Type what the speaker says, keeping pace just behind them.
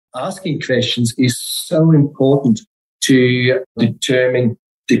asking questions is so important to determine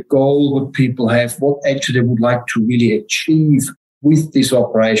the goal what people have, what actually they would like to really achieve with this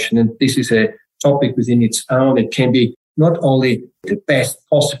operation. And this is a topic within its own. It can be not only the best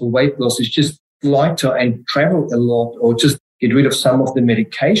possible weight loss, it's just lighter and travel a lot, or just get rid of some of the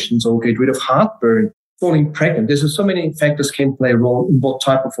medications, or get rid of heartburn, falling pregnant. There's so many factors can play a role in what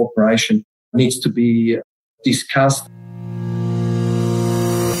type of operation needs to be discussed.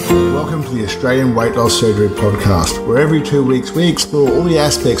 Welcome to the Australian Weight Loss Surgery Podcast, where every 2 weeks we explore all the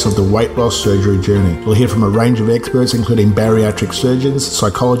aspects of the weight loss surgery journey. You'll hear from a range of experts, including bariatric surgeons,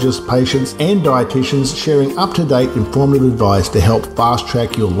 psychologists, patients, and dietitians, sharing up-to-date informative advice to help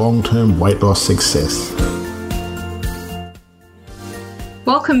fast-track your long-term weight loss success.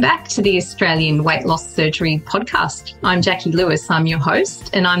 Welcome back to the Australian Weight Loss Surgery Podcast. I'm Jackie Lewis, I'm your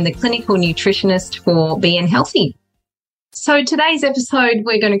host, and I'm the clinical nutritionist for Be and Healthy. So today's episode,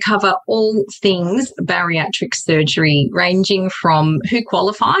 we're going to cover all things bariatric surgery, ranging from who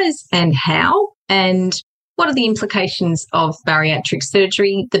qualifies and how, and what are the implications of bariatric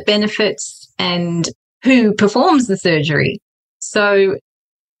surgery, the benefits, and who performs the surgery. So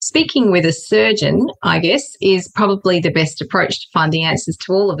speaking with a surgeon, I guess, is probably the best approach to finding answers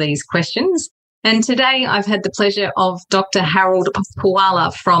to all of these questions. And today I've had the pleasure of Dr. Harald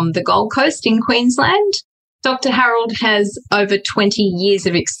Puhalla from the Gold Coast in Queensland. Dr. Harald has over 20 years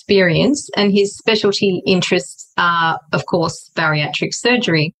of experience, and his specialty interests are, of course, bariatric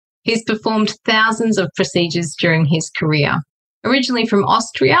surgery. He's performed thousands of procedures during his career. Originally from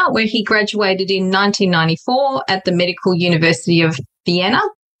Austria, where he graduated in 1994 at the Medical University of Vienna,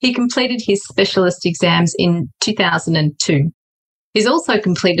 he completed his specialist exams in 2002. He's also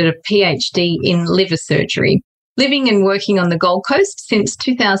completed a PhD in liver surgery. Living and working on the Gold Coast since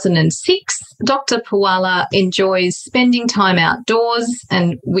 2006, Dr. Puhalla enjoys spending time outdoors,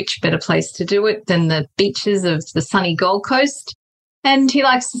 and which better place to do it than the beaches of the sunny Gold Coast. And he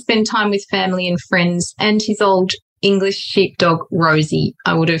likes to spend time with family and friends and his old English sheepdog, Rosie.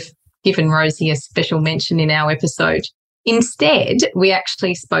 I would have given Rosie a special mention in our episode. Instead, we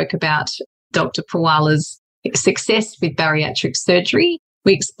actually spoke about Dr. Puhalla's success with bariatric surgery.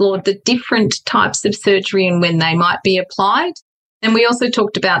 We explored the different types of surgery and when they might be applied. And we also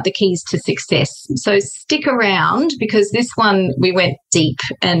talked about the keys to success. So stick around, because this one we went deep,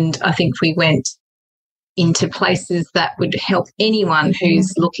 and I think we went into places that would help anyone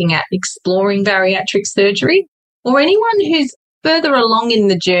who's looking at exploring bariatric surgery, or anyone who's further along in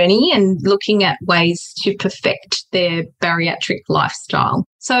the journey and looking at ways to perfect their bariatric lifestyle.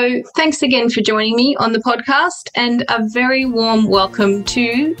 So thanks again for joining me on the podcast, and a very warm welcome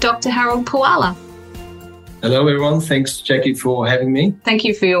to Dr. Harald Puhalla. Hello, everyone. Thanks, Jackie, for having me. Thank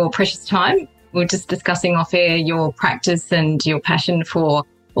you for your precious time. We're just discussing off air your practice and your passion for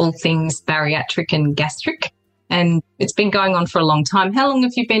all things bariatric and gastric. And it's been going on for a long time. How long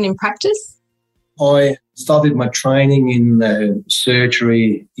have you been in practice? I started my training in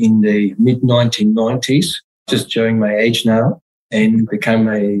surgery in the mid-1990s, just showing my age now, and became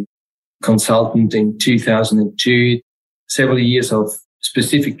a consultant in 2002. Several years of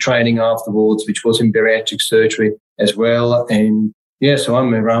specific training afterwards, which was in bariatric surgery as well. And yeah, so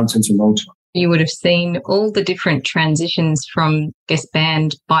I'm around since a long time. You would have seen all the different transitions from,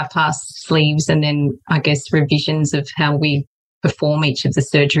 band, bypass sleeves, and then, revisions of how we perform each of the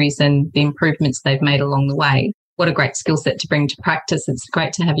surgeries and the improvements they've made along the way. What a great skill set to bring to practice. It's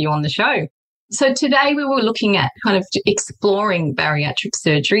great to have you on the show. So today we were looking at kind of exploring bariatric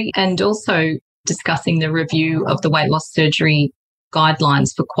surgery and also discussing the review of the weight loss surgery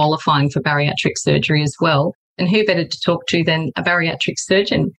guidelines for qualifying for bariatric surgery as well. And who better to talk to than a bariatric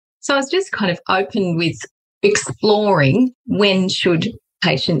surgeon? So I was just kind of open with exploring when should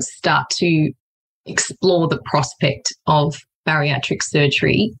patients start to explore the prospect of bariatric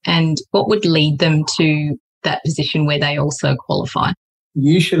surgery, and what would lead them to that position where they also qualify?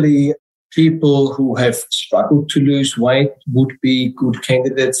 Usually people who have struggled to lose weight would be good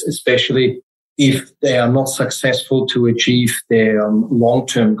candidates, especially if they are not successful to achieve their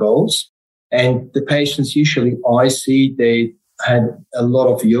long-term goals. And the patients usually I see, they had a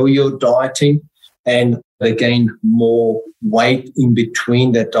lot of yo-yo dieting, and they gained more weight in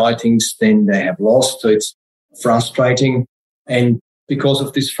between their dietings than they have lost. So it's frustrating. And because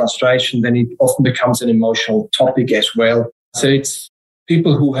of this frustration, then it often becomes an emotional topic as well. So it's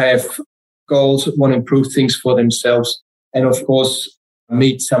people who have goals, want to improve things for themselves, and of course,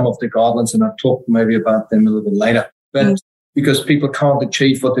 meet some of the guidelines. And I'll talk maybe about them a little bit later. But because people can't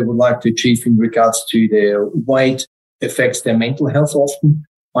achieve what they would like to achieve in regards to their weight, affects their mental health often.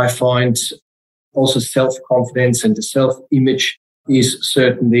 I find also self-confidence and the self-image is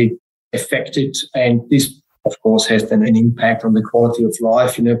certainly affected. And this, of course, has then an impact on the quality of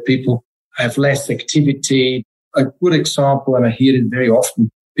life. People have less activity. A good example, and I hear it very often,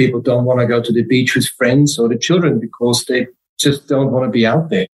 people don't want to go to the beach with friends or the children because they just don't want to be out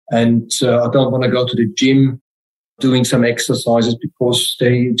there. And I don't want to go to the gym doing some exercises because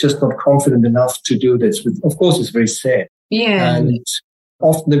they're just not confident enough to do this. But of course, it's very sad. Yeah. And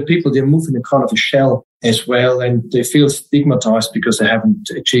often the people, they move in a kind of a shell as well, and they feel stigmatized because they haven't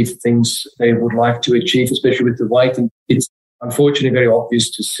achieved things they would like to achieve, especially with the weight. And it's unfortunately very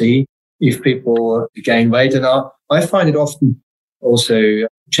obvious to see if people gain weight. And I find it often also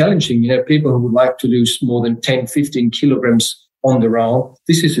challenging. People who would like to lose more than 10, 15 kilograms on their own,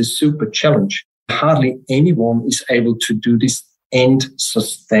 this is a super challenge. Hardly anyone is able to do this and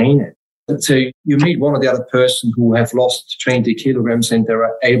sustain it. So you meet one or the other person who have lost 20 kilograms and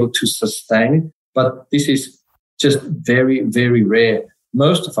they're able to sustain it. But this is just very, very rare.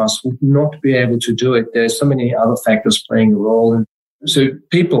 Most of us would not be able to do it. There's so many other factors playing a role. And so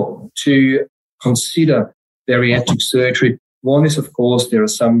people to consider bariatric surgery, one is, of course, there are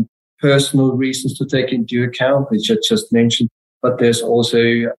some personal reasons to take into account, which I just mentioned, but there's also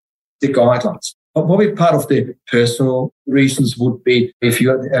the guidelines. Probably part of the personal reasons would be if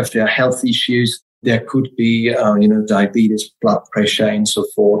there are health issues, there could be, diabetes, blood pressure, and so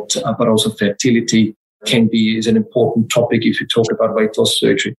forth, but also fertility is an important topic if you talk about weight loss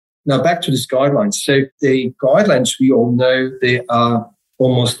surgery. Now, back to these guidelines. So the guidelines, we all know, they are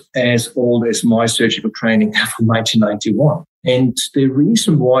almost as old as my surgical training from 1991. And the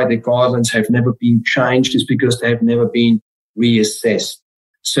reason why the guidelines have never been changed is because they have never been reassessed.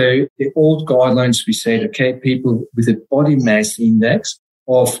 So the old guidelines, we said, okay, people with a body mass index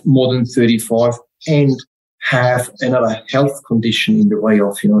of more than 35 and have another health condition in the way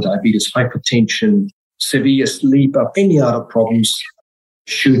of, diabetes, hypertension, severe sleep, or any other problems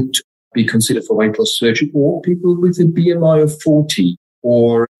should be considered for weight loss surgery, or people with a BMI of 40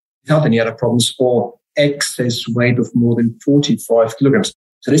 or without any other problems or excess weight of more than 45 kilograms.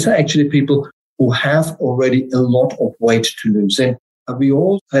 So these are actually people who have already a lot of weight to lose. And we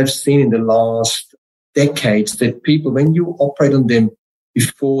all have seen in the last decades that people, when you operate on them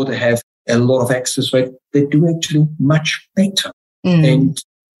before they have a lot of excess weight, they do actually much better. And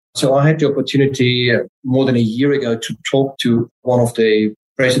so I had the opportunity more than a year ago to talk to one of the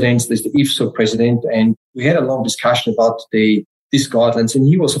presidents, the IFSO president, and we had a long discussion about these guidelines. And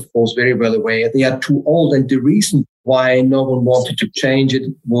he was, of course, very well aware they are too old. And the reason why no one wanted to change it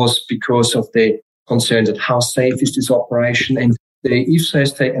was because of the concerns that how safe is this operation. And the IFSO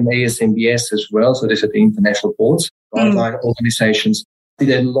has taken ASMBS as well. So these are the international boards, guideline organizations, did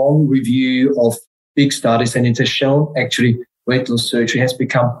a long review of big studies, and it has shown actually weight loss surgery has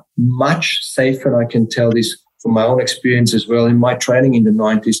become much safer. And I can tell this from my own experience as well in my training in the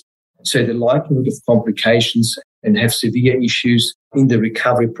 90s. So the likelihood of complications and have severe issues in the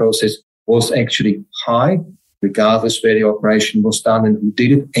recovery process was actually high, regardless where the operation was done and who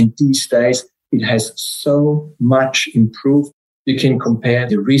did it. And these days, it has so much improved. You can compare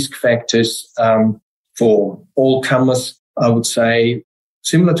the risk factors for all comers, I would say,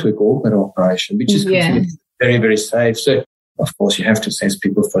 similar to a gallbladder operation, which is considered very, very safe. So, of course, you have to assess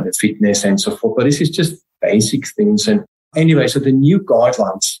people for their fitness and so forth, but this is just basic things. And anyway, so the new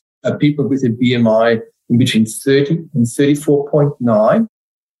guidelines are people with a BMI in between 30 and 34.9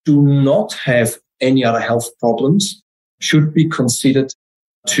 do not have any other health problems, should be considered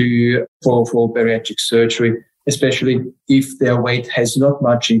for bariatric surgery, especially if their weight has not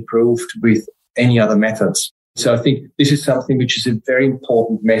much improved with any other methods. So I think this is something which is a very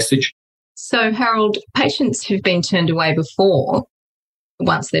important message. So, Harald, patients who've been turned away before,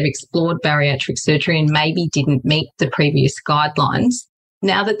 once they've explored bariatric surgery and maybe didn't meet the previous guidelines,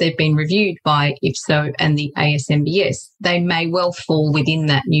 now that they've been reviewed by IFSO and the ASMBS, they may well fall within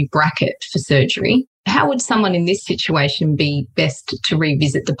that new bracket for surgery. How would someone in this situation be best to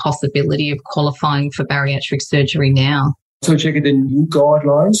revisit the possibility of qualifying for bariatric surgery now? So check the new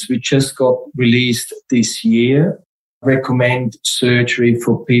guidelines, which just got released this year, recommend surgery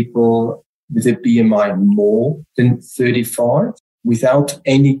for people with a BMI more than 35 without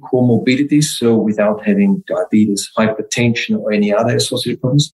any comorbidities, so without having diabetes, hypertension, or any other associated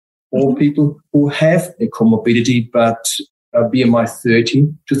problems, or people who have a comorbidity but a BMI 30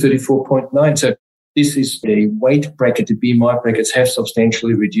 to 34.9. So this is the weight bracket. The BMI brackets have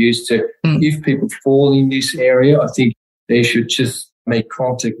substantially reduced. So if people fall in this area, I think they should just make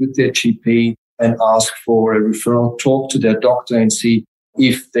contact with their GP and ask for a referral, talk to their doctor and see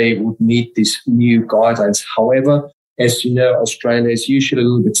if they would meet these new guidelines. However, as you know, Australia is usually a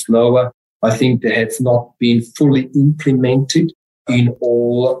little bit slower. I think they have not been fully implemented. in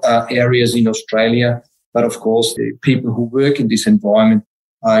all areas in Australia. But of course, the people who work in this environment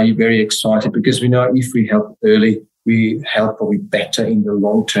are very excited because we know if we help early, we help probably better in the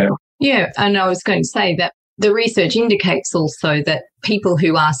long term. Yeah, and I was going to say that the research indicates also that people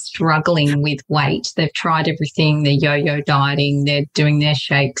who are struggling with weight, they've tried everything, they're yo-yo dieting, they're doing their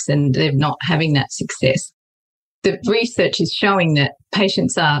shakes, and they're not having that success. The research is showing that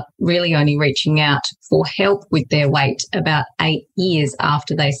patients are really only reaching out for help with their weight about 8 years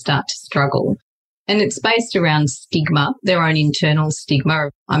after they start to struggle. And it's based around stigma, their own internal stigma.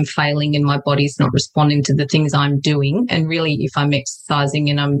 I'm failing and my body's not responding to the things I'm doing. And really, if I'm exercising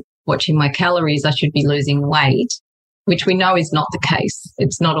and I'm watching my calories, I should be losing weight, which we know is not the case.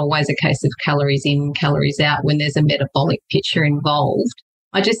 It's not always a case of calories in, calories out when there's a metabolic picture involved.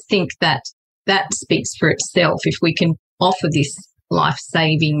 I just think that speaks for itself. If we can offer this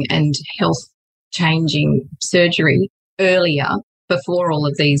life-saving and health-changing surgery earlier, before all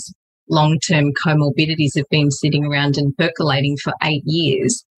of these long-term comorbidities have been sitting around and percolating for 8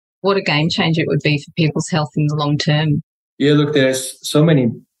 years, what a game changer it would be for people's health in the long term. Yeah, look, there's so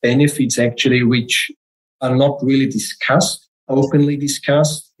many benefits actually which are not really openly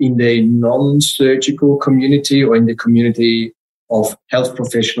discussed in the non-surgical community or in the community of health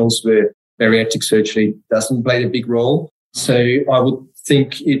professionals where bariatric surgery doesn't play a big role. So I would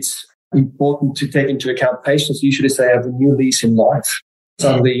think it's important to take into account patients usually say have a new lease in life.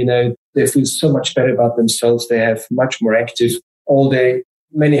 Suddenly, they feel so much better about themselves. They have much more active. All their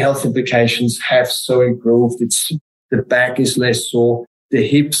many health implications have so improved. The back is less sore. The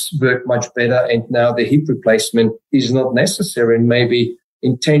hips work much better. And now the hip replacement is not necessary. And maybe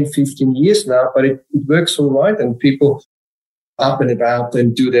in 10, 15 years now, but it works all right. And people up and about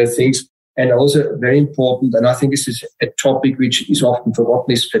and do their things. And also very important, and I think this is a topic which is often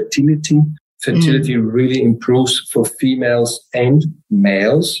forgotten, is fertility. Fertility really improves for females and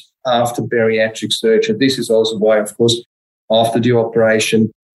males after bariatric surgery. This is also why, of course, after the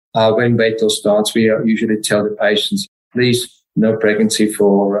operation, when weight loss starts, we usually tell the patients, please, no pregnancy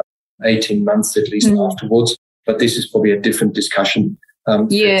for 18 months at least afterwards. But this is probably a different discussion,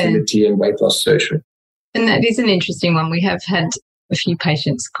 fertility and weight loss surgery. And that is an interesting one. We have had a few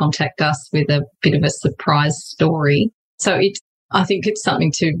patients contact us with a bit of a surprise story. So I think it's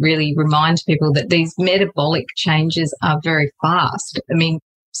something to really remind people that these metabolic changes are very fast. I mean,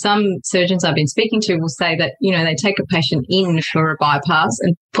 some surgeons I've been speaking to will say that, they take a patient in for a bypass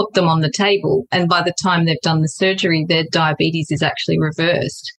and put them on the table. And by the time they've done the surgery, their diabetes is actually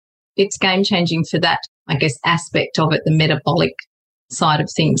reversed. It's game changing for that, I guess, aspect of it, the metabolic side of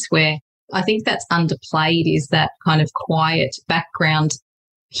things, where I think that's underplayed is that kind of quiet background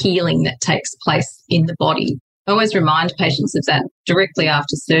healing that takes place in the body. I always remind patients of that directly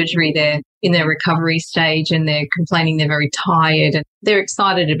after surgery. They're in their recovery stage and they're complaining they're very tired and they're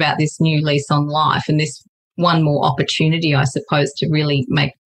excited about this new lease on life and this one more opportunity, I suppose, to really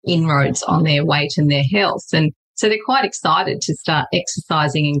make inroads on their weight and their health. And so they're quite excited to start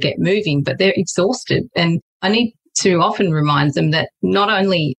exercising and get moving, but they're exhausted. And I need to often remind them that not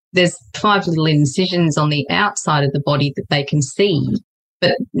only there's 5 little incisions on the outside of the body that they can see,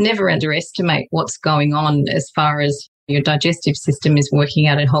 but never underestimate what's going on as far as your digestive system is working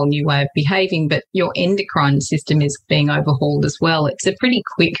out a whole new way of behaving, but your endocrine system is being overhauled as well. It's a pretty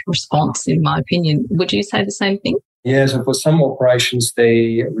quick response, in my opinion. Would you say the same thing? Yeah, so for some operations,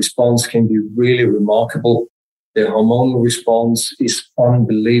 the response can be really remarkable. The hormonal response is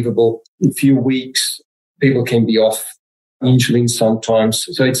unbelievable. In a few weeks, people can be off insulin sometimes.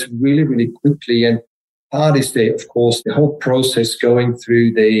 So it's really, really quickly. And part is of course, the whole process going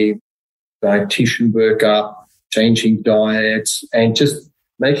through the dietitian workup, changing diets, and just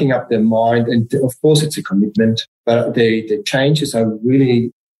making up their mind. And of course, it's a commitment, but the changes are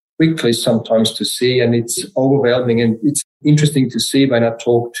really quickly sometimes to see, and it's overwhelming. And it's interesting to see when I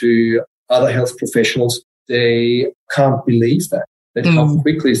talk to other health professionals, they can't believe that how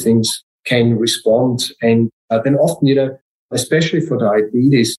quickly things can respond. And then often, especially for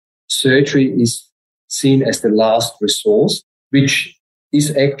diabetes, surgery is seen as the last resource, which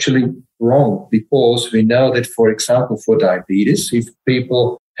is actually wrong, because we know that, for example, for diabetes, if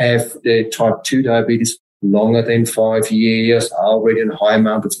people have the type 2 diabetes longer than 5 years, are already on a high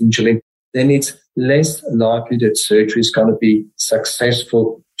amount of insulin, then it's less likely that surgery is going to be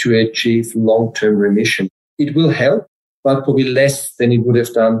successful to achieve long-term remission. It will help, but probably less than it would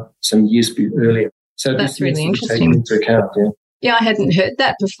have done some years earlier. So that's this really needs to be interesting. taken into account. Yeah, I hadn't heard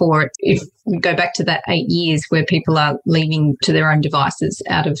that before. If we go back to that 8 years where people are leaving to their own devices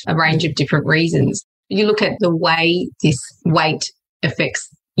out of a range of different reasons, you look at the way this weight affects,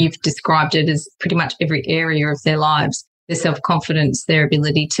 you've described it as pretty much every area of their lives. their self-confidence, their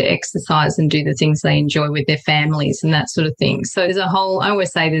ability to exercise and do the things they enjoy with their families and that sort of thing. So I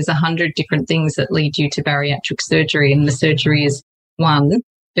always say there's 100 different things that lead you to bariatric surgery, and the surgery is one,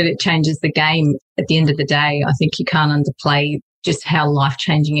 but it changes the game at the end of the day. I think you can't underplay just how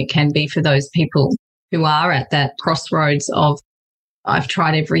life-changing it can be for those people who are at that crossroads of, I've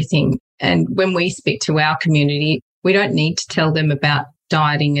tried everything. And when we speak to our community, we don't need to tell them about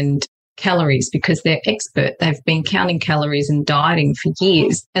dieting and calories because they're expert. They've been counting calories and dieting for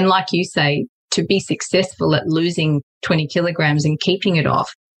years. And like you say, to be successful at losing 20 kilograms and keeping it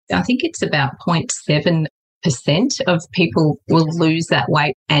off, I think it's about 0.7% of people will lose that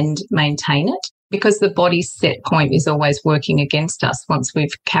weight and maintain it, because the body's set point is always working against us once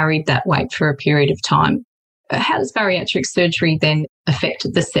we've carried that weight for a period of time. How does bariatric surgery then affect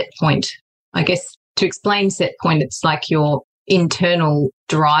the set point? I guess to explain set point, it's like your internal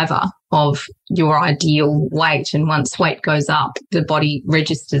driver of your ideal weight. And once weight goes up, the body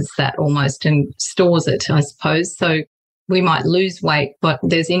registers that almost and stores it, I suppose. So we might lose weight, but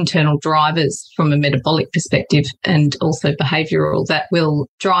there's internal drivers from a metabolic perspective and also behavioural that will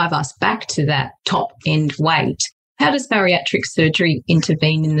drive us back to that top end weight. How does bariatric surgery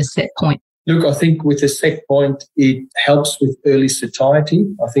intervene in the set point? Look, I think with the set point, it helps with early satiety.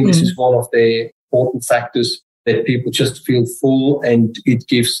 I think this is one of the important factors, that people just feel full, and it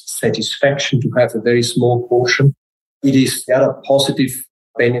gives satisfaction to have a very small portion. It is the other positive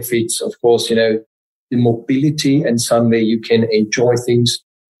benefits, of course, the mobility, and suddenly you can enjoy things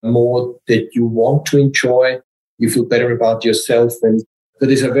more that you want to enjoy. You feel better about yourself, and that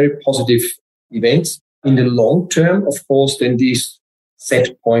is a very positive event. In the long term, of course, then this set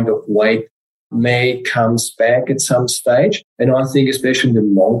point of weight may comes back at some stage. And I think especially in the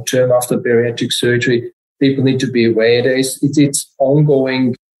long term after bariatric surgery, people need to be aware it's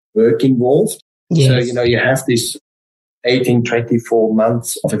ongoing work involved. Yes. So, you have this 18, 24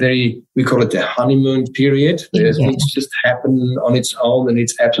 months of we call it the honeymoon period, where things just happen on its own and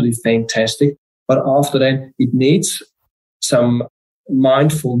it's absolutely fantastic. But after that, it needs some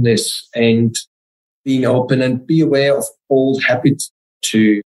mindfulness and being open and be aware of old habits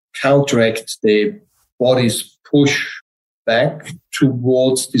to counteract the body's push back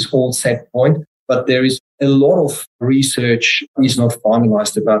towards this old set point. But there is a lot of research is not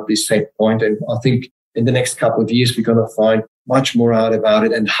finalized about this set point. And I think in the next couple of years, we're going to find much more out about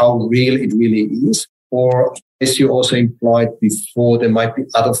it and how real it really is. Or as you also implied before, there might be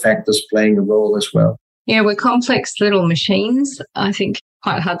other factors playing a role as well. Yeah, we're complex little machines. I think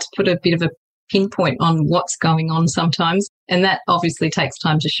quite hard to put a bit of a pinpoint on what's going on sometimes. And that obviously takes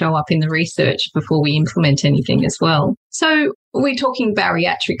time to show up in the research before we implement anything as well. So we're talking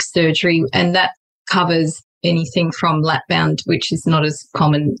bariatric surgery, and that covers anything from lap-bound, which is not as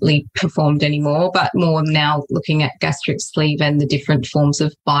commonly performed anymore, but more now looking at gastric sleeve and the different forms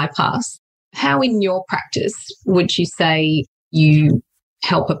of bypass. How in your practice would you say you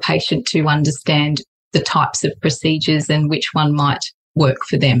help a patient to understand the types of procedures and which one might work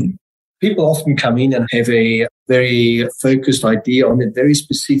for them? People often come in and have a very focused idea on a very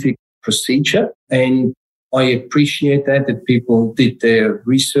specific procedure. And I appreciate that people did their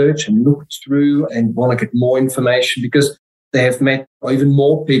research and looked through and want to get more information, because they have met even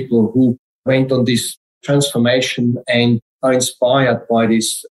more people who went on this transformation and are inspired by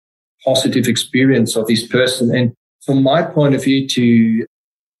this positive experience of this person. And from my point of view, to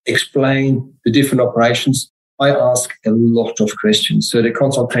explain the different operations, I ask a lot of questions. So the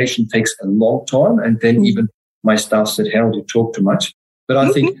consultation takes a long time. And then even my staff said, Harald, you talk too much. But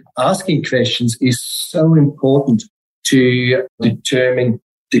I think asking questions is so important to determine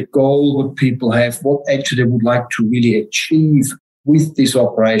the goal what people have, what actually they would like to really achieve with this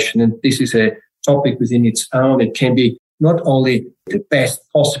operation. And this is a topic within its own. It can be not only the best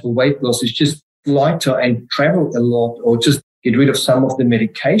possible weight loss, it's just lighter and travel a lot, or just get rid of some of the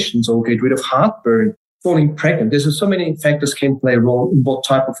medications, or get rid of heartburn, falling pregnant. There's so many factors can play a role in what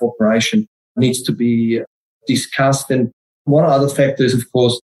type of operation needs to be discussed. And one other factor is, of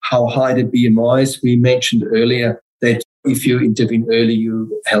course, how high the BMI is. We mentioned earlier that if you intervene early,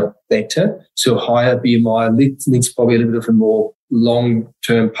 you help better. So higher BMI needs probably a little bit of a more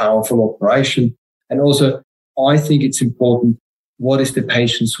long-term powerful operation. And also, I think it's important, what is the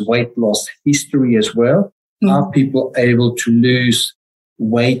patient's weight loss history as well? Are people able to lose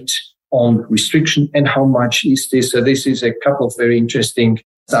weight on restriction, and how much is this? So this is a couple of very interesting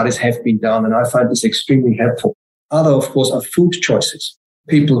studies have been done, and I find this extremely helpful. Other, of course, are food choices.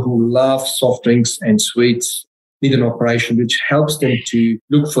 People who love soft drinks and sweets need an operation which helps them to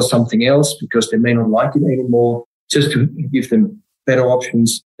look for something else because they may not like it anymore, just to give them better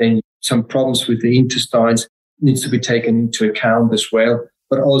options. Then some problems with the intestines, needs to be taken into account as well.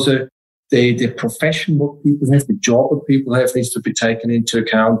 But also the profession, what people have, the job what people have needs to be taken into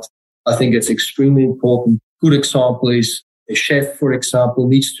account. I think it's extremely important. Good example is a chef, for example,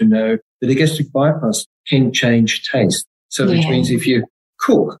 needs to know that a gastric bypass can change taste. So which means if you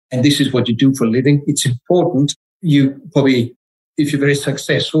cook, and this is what you do for a living, it's important you probably, if you're very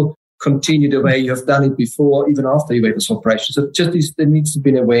successful, continue the way you have done it before, even after your weight loss operation. So there needs to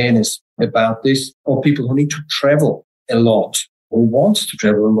be an awareness about this. Or people who need to travel a lot or wants to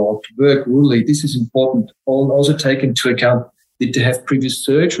travel a lot, work rurally. This is important. Also take into account, did they have previous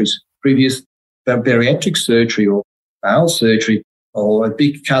surgeries, previous bariatric surgery or bowel surgery or a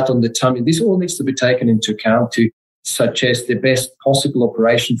big cut on the tummy. This all needs to be taken into account to suggest the best possible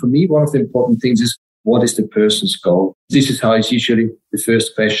operation. For me, one of the important things is, what is the person's goal? This is how it's usually the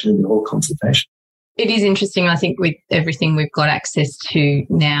first question in the whole consultation. It is interesting, I think, with everything we've got access to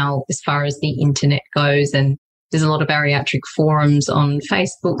now as far as the internet goes, and there's a lot of bariatric forums on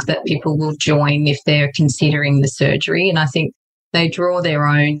Facebook that people will join if they're considering the surgery. And I think they draw their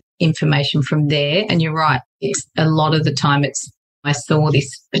own information from there. And you're right, it's a lot of the time I saw this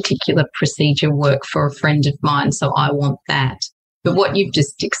particular procedure work for a friend of mine, so I want that. But what you've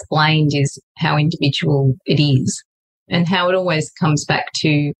just explained is how individual it is and how it always comes back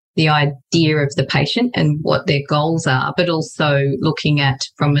to the idea of the patient and what their goals are, but also looking at,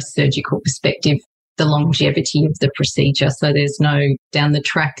 from a surgical perspective, the longevity of the procedure. So there's no, down the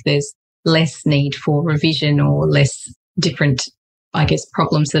track, there's less need for revision or less different, I guess,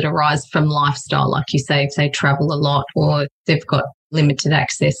 problems that arise from lifestyle, like you say, if they travel a lot or they've got limited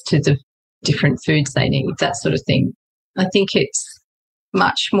access to the different foods they need, that sort of thing. I think it's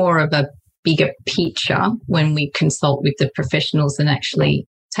much more of a bigger picture when we consult with the professionals and actually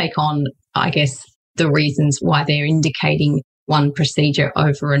take on, I guess, the reasons why they're indicating one procedure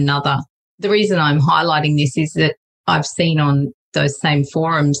over another. The reason I'm highlighting this is that I've seen on those same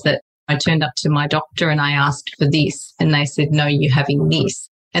forums that I turned up to my doctor and I asked for this and they said, no, you're having this.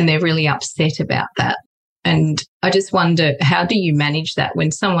 And they're really upset about that. And I just wonder, how do you manage that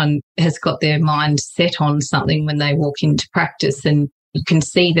when someone has got their mind set on something when they walk into practice and you can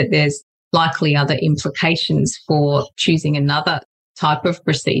see that there's likely other implications for choosing another type of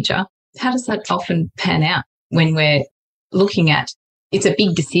procedure? How does that often pan out when we're looking at, it's a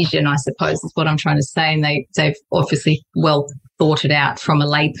big decision, I suppose, is what I'm trying to say. And they've obviously well thought it out from a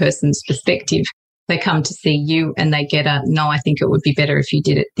layperson's perspective. They come to see you and they get no, I think it would be better if you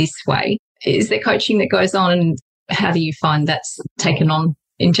did it this way. Is there coaching that goes on, and how do you find that's taken on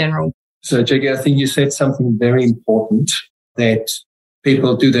in general? So, Jackie, I think you said something very important, that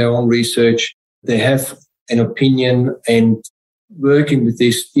people do their own research. They have an opinion, and working with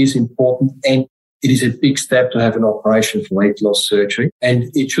this is important. And it is a big step to have an operation for weight loss surgery. And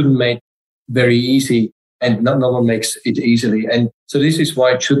it shouldn't make very easy, and no one makes it easily. And so this is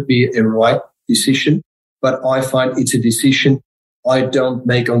why it should be a right decision. But I find it's a decision I don't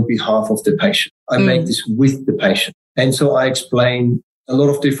make on behalf of the patient. I make this with the patient. And so I explain a lot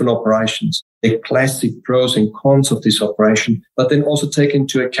of different operations, the classic pros and cons of this operation, but then also take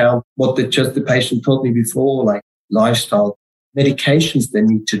into account what the patient told me before, like lifestyle, medications they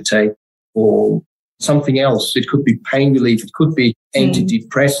need to take, or something else. It could be pain relief. It could be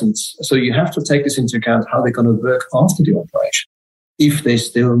antidepressants. So you have to take this into account, how they're going to work after the operation, if they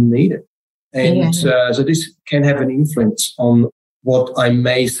still need it. And so this can have an influence on what I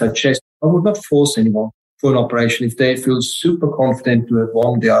may suggest. I would not force anyone for an operation if they feel super confident to have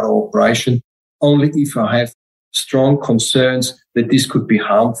won the other operation. Only if I have strong concerns that this could be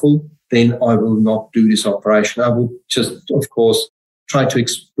harmful, then I will not do this operation. I will just, of course, try to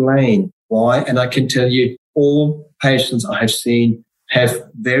explain why. And I can tell you, all patients I have seen have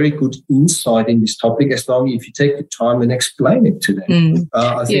very good insight in this topic, as long as you take the time and explain it to them.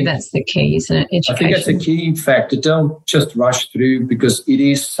 I think that's the key, isn't it? Education. I think that's a key factor. Don't just rush through, because it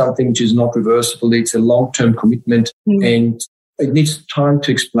is something which is not reversible. It's a long-term commitment, and it needs time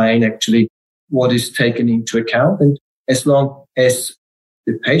to explain actually what is taken into account. And as long as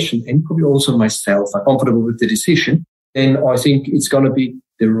the patient, and probably also myself, are comfortable with the decision, then I think it's going to be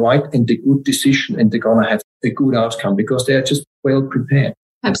the right and the good decision, and they're going to have a good outcome because they're just well prepared.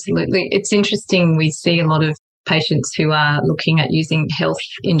 Absolutely. It's interesting. We see a lot of patients who are looking at using health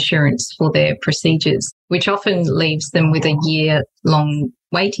insurance for their procedures, which often leaves them with a year-long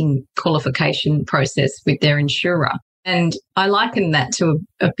waiting qualification process with their insurer. And I liken that to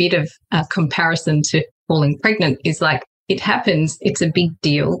a bit of a comparison to falling pregnant. Is like, it happens, it's a big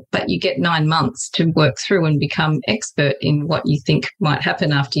deal, but you get 9 months to work through and become expert in what you think might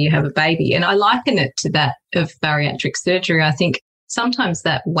happen after you have a baby. And I liken it to that of bariatric surgery. I think sometimes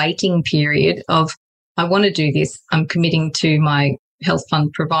that waiting period of I want to do this. I'm committing to my health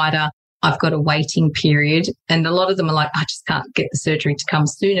fund provider. I've got a waiting period. And a lot of them are like, I just can't get the surgery to come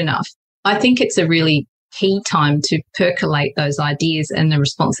soon enough. I think it's a really key time to percolate those ideas and the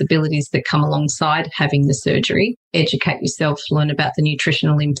responsibilities that come alongside having the surgery, educate yourself, learn about the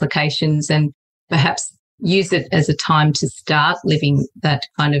nutritional implications, and perhaps use it as a time to start living that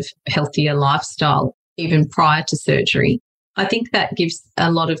kind of healthier lifestyle even prior to surgery. I think that gives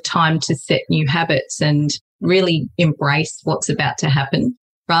a lot of time to set new habits and really embrace what's about to happen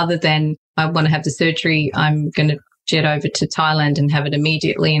rather than I want to have the surgery, I'm going to jet over to Thailand and have it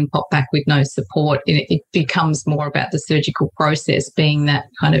immediately and pop back with no support. It becomes more about the surgical process being that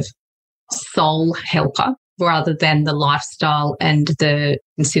kind of sole helper rather than the lifestyle and the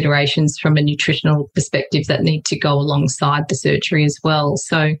considerations from a nutritional perspective that need to go alongside the surgery as well.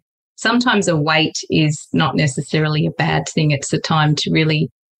 So sometimes a wait is not necessarily a bad thing. It's a time to really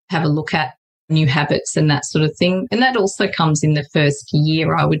have a look at new habits and that sort of thing. And that also comes in the first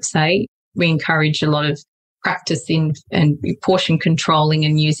year, I would say. We encourage a lot of practice in and portion controlling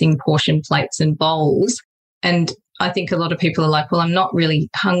and using portion plates and bowls. And I think a lot of people are like, well, I'm not really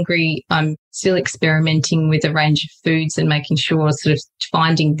hungry. I'm still experimenting with a range of foods and making sure sort of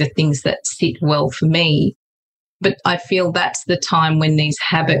finding the things that sit well for me. But I feel that's the time when these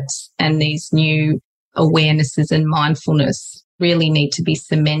habits and these new awarenesses and mindfulness really need to be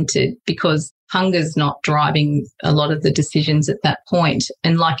cemented because hunger's not driving a lot of the decisions at that point.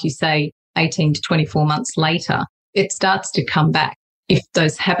 And like you say, 18 to 24 months later, it starts to come back. If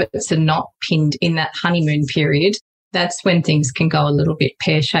those habits are not pinned in that honeymoon period, that's when things can go a little bit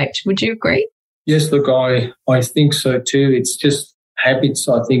pear-shaped. Would you agree? Yes, look, I think so too. It's just habits,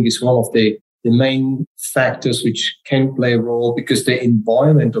 I think, is one of the main factors which can play a role because the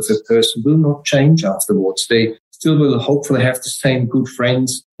environment of a person will not change afterwards. They still will hopefully have the same good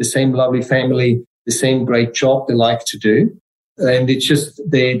friends, the same lovely family, the same great job they like to do. And it's just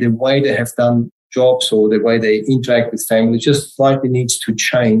the way they have done jobs or the way they interact with family just slightly needs to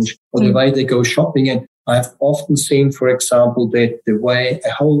change, or the way they go shopping. And I've often seen, for example, that the way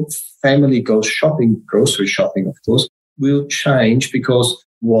a whole family goes shopping, grocery shopping, of course, will change because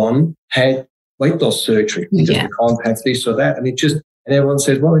one had weight loss surgery because they can't have this or that. And everyone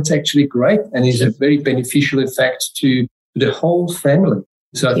says, well, it's actually great and it's a very beneficial effect to the whole family.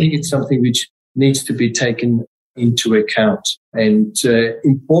 So I think it's something which needs to be taken into account. And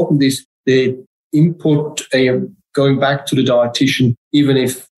important is the input, going back to the dietitian, even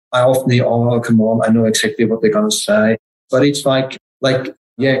if I often hear, oh, come on, I know exactly what they're going to say. But it's like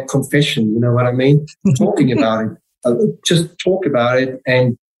confession, you know what I mean? Talking about it. Just talk about it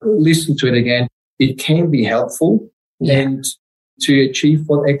and listen to it again. It can be helpful and to achieve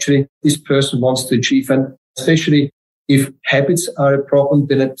what actually this person wants to achieve. And especially if habits are a problem,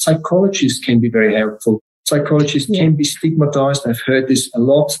 then a psychologist can be very helpful. Psychologists can be stigmatized. I've heard this a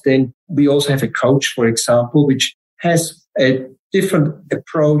lot. Then we also have a coach, for example, which has a different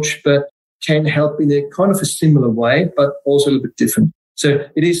approach, but can help in a kind of a similar way, but also a little bit different. So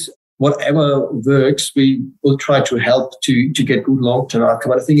it is whatever works, we will try to help to get good long-term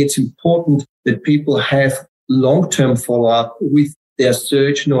outcome. And I think it's important that people have long-term follow-up with their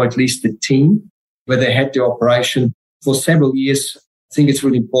surgeon or at least the team where they had the operation for several years. I think it's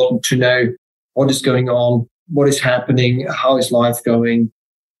really important to know what is going on, what is happening, how is life going.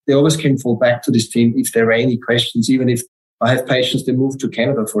 They always can fall back to this team if there are any questions, even if I have patients that move to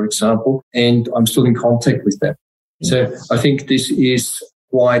Canada, for example, and I'm still in contact with them. So I think this is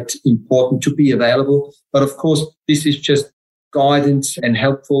quite important to be available. But of course, this is just guidance and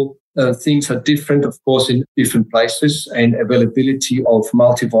helpful. Things are different, of course, in different places, and availability of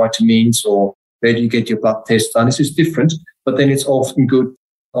multivitamins or where do you get your blood test done, this is different. But then it's often good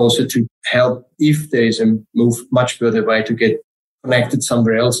also to help if there's a move much further away to get connected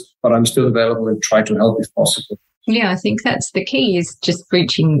somewhere else, but I'm still available and try to help if possible. Yeah, I think that's the key is just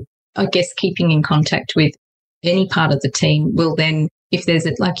reaching, I guess, keeping in contact with any part of the team will then, if there's,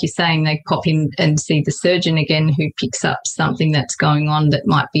 like you're saying, they pop in and see the surgeon again who picks up something that's going on that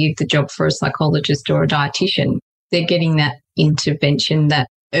might be the job for a psychologist or a dietitian. They're getting that intervention that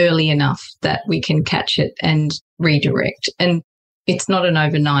early enough that we can catch it and redirect. And it's not an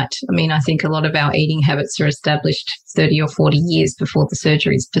overnight. I mean, I think a lot of our eating habits are established 30 or 40 years before the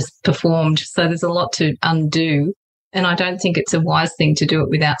surgery is performed. So there's a lot to undo. And I don't think it's a wise thing to do it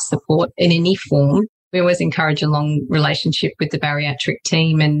without support in any form. We always encourage a long relationship with the bariatric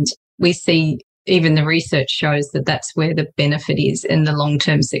team. And we see even the research shows that that's where the benefit is and the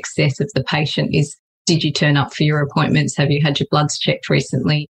long-term success of the patient is, did you turn up for your appointments? Have you had your bloods checked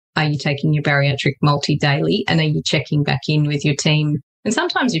recently? Are you taking your bariatric multi-daily? And are you checking back in with your team And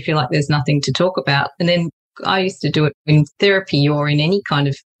sometimes you feel like there's nothing to talk about. And then I used to do it in therapy or in any kind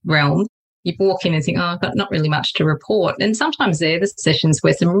of realm. You walk in and think, oh, I've got not really much to report. And sometimes they're the sessions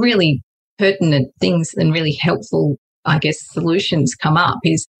where some really pertinent things and really helpful, I guess, solutions come up,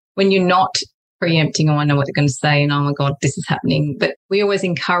 is when you're not preempting, oh, I know what they're going to say and, oh, my God, this is happening. But we always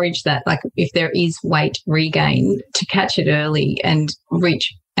encourage that, like if there is weight regain, to catch it early and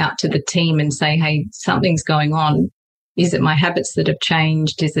reach out to the team and say, hey, something's going on. Is it my habits that have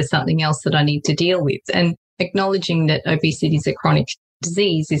changed? Is there something else that I need to deal with? And acknowledging that obesity is a chronic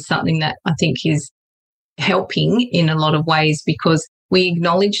disease is something that I think is helping in a lot of ways, because we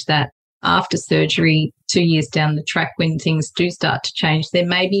acknowledge that after surgery, 2 years down the track, when things do start to change, there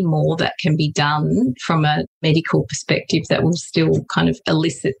may be more that can be done from a medical perspective that will still kind of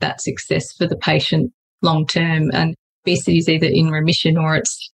elicit that success for the patient long term. And obesity is either in remission or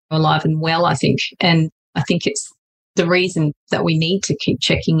it's alive and well, I think. And I think it's the reason that we need to keep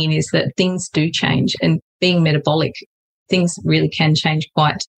checking in is that things do change, and being metabolic, things really can change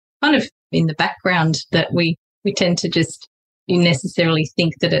quite kind of in the background, that we tend to just necessarily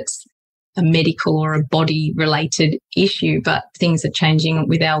think that it's a medical or a body related issue, but things are changing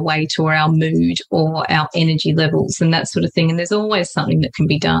with our weight or our mood or our energy levels and that sort of thing. And there's always something that can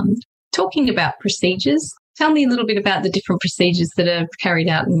be done. Talking about procedures, tell me a little bit about the different procedures that are carried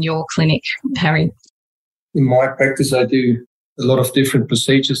out in your clinic, Harry. In my practice, I do a lot of different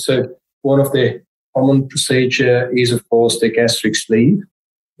procedures. So one of the common procedure is, of course, the gastric sleeve.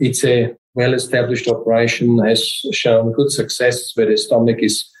 It's a well-established operation, has shown good success, where the stomach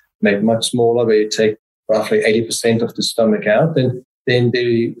is made much smaller, where you take roughly 80% of the stomach out. And then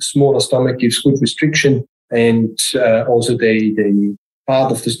the smaller stomach gives good restriction, and also the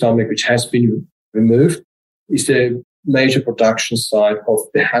part of the stomach which has been removed is the major production site of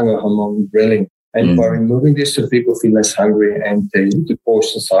the hunger hormone ghrelin. And by removing this, so people feel less hungry, and the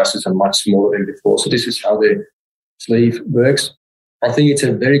portion sizes are much smaller than before. So this is how the sleeve works. I think it's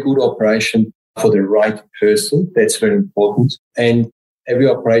a very good operation for the right person. That's very important. And every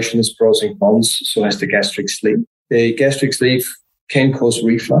operation has pros and cons, so has the gastric sleeve. The gastric sleeve can cause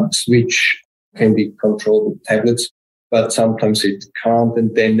reflux, which can be controlled with tablets, but sometimes it can't,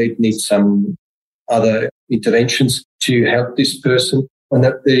 and then it needs some other interventions to help this person. And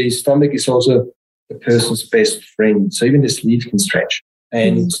that the stomach is also the person's best friend. So even the sleeve can stretch.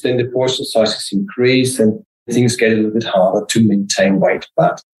 And then the portion sizes increase and things get a little bit harder to maintain weight.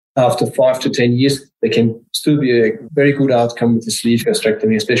 But after 5 to 10 years, there can still be a very good outcome with the sleeve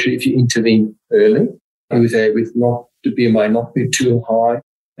gastrectomy, especially if you intervene early with not the BMI not be too high.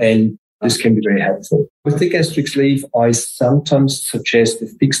 And this can be very helpful. With the gastric sleeve, I sometimes suggest a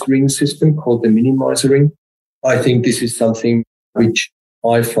fixed ring system called the minimizer ring. I think this is something which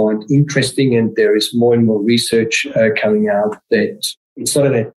I find interesting, and there is more and more research coming out that it's not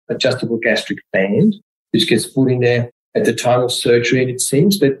an adjustable gastric band which gets put in there at the time of surgery, and it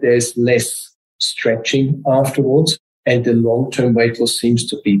seems that there's less stretching afterwards, and the long-term weight loss seems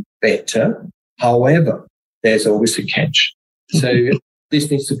to be better. However, there's always a catch. So this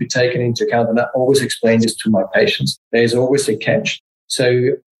needs to be taken into account, and I always explain this to my patients. There's always a catch.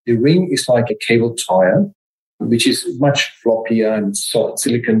 So the ring is like a cable tire, which is much floppier and soft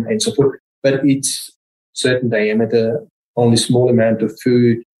silicone and so forth, but it's certain diameter, only small amount of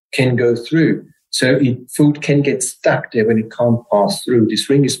food can go through. So food can get stuck there when it can't pass through. This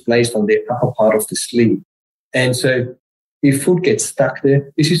ring is placed on the upper part of the sleeve. And so if food gets stuck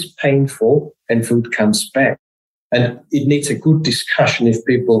there, this is painful and food comes back. And it needs a good discussion if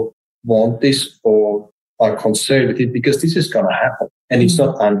people want this or are concerned with it, because this is going to happen. And it's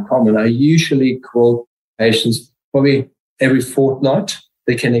not uncommon. I usually quote patients probably every fortnight.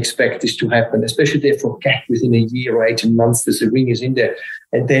 They can expect this to happen, especially if they forget within a year or 18 months that the ring is in there.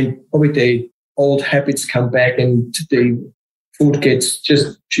 And then probably the old habits come back and the food gets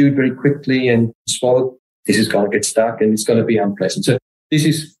just chewed very quickly and swallowed. This is going to get stuck and it's going to be unpleasant. So this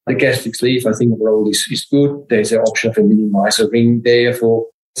is the gastric sleeve. I think overall is good. There's an option of a minimizer ring there for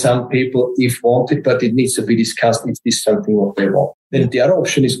some people if wanted, but it needs to be discussed if this is something what they want. Then the other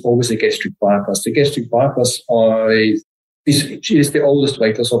option is always a gastric bypass. The gastric bypass is the oldest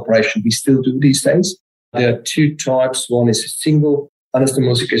weight loss operation we still do these days. There are two types. One is a single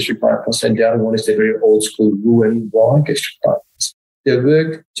anastomosis gastric bypass, and the other one is the very old school Roux-en-Y gastric bypass. They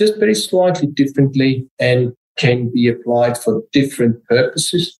work just very slightly differently and can be applied for different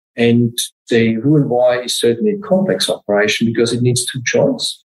purposes. And the Roux-en-Y is certainly a complex operation because it needs two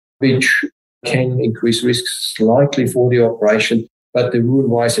joints, which can increase risks slightly for the operation. But the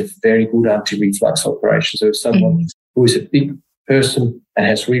Roux-en-Y is a very good anti-reflux operation. So if someone who is a big person and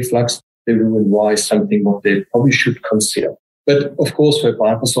has reflux, the Roux-en-Y is something what they probably should consider. But of course, for a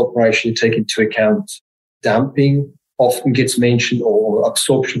bypass operation, you take into account damping often gets mentioned, or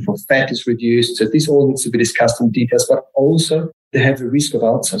absorption from fat is reduced. So this all needs to be discussed in details, but also they have the risk of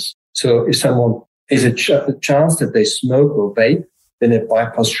ulcers. So if someone has a chance that they smoke or vape, then a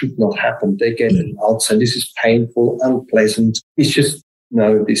bypass should not happen. They get an ulcer. This is painful, unpleasant. It's just,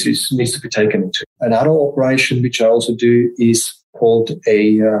 no, needs to be taken into. Another operation which I also do is called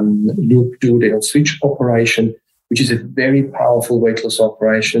a loop duodenal switch operation, which is a very powerful weight loss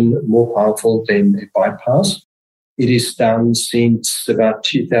operation, more powerful than a bypass. It is done since about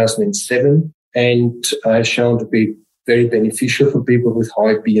 2007 and has shown to be very beneficial for people with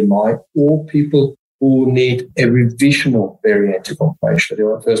high BMI or people who need a revisional bariatric operation.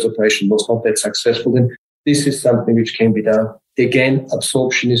 The first operation was not that successful. Then this is something which can be done. Again,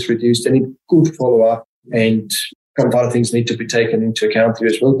 absorption is reduced and a good follow-up, and a couple of other things need to be taken into account here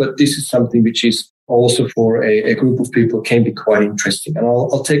as well. But this is something which is also for a group of people can be quite interesting. And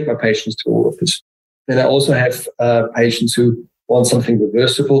I'll take my patients through all of this. Then I also have patients who want something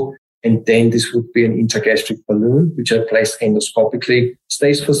reversible, and then this would be an intragastric balloon, which I place endoscopically,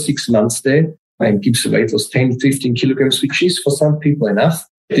 stays for 6 months there, and gives a weight loss 10, 15 kilograms, which is for some people enough.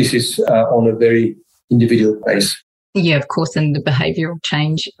 This is on a very individual basis. Yeah, of course, and the behavioural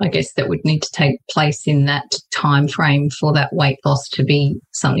change, I guess, that would need to take place in that time frame for that weight loss to be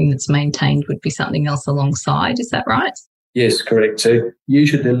something that's maintained would be something else alongside. Is that right? Yes, correct. So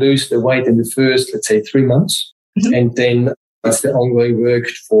usually they lose the weight in the first, let's say, 3 months, and then it's the ongoing work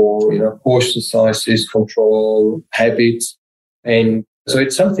for, portion sizes, control, habits. And so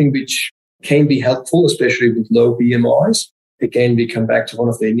it's something which can be helpful, especially with low BMIs. Again, we come back to one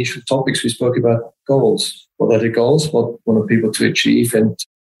of the initial topics we spoke about, goals. What are the goals? What want people to achieve and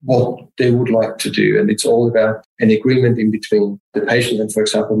what they would like to do? And it's all about an agreement in between the patient and, for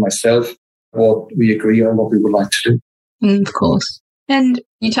example, myself, what we agree on, what we would like to do. Of course. And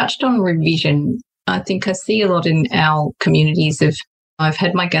you touched on revision. I think I see a lot in our communities of I've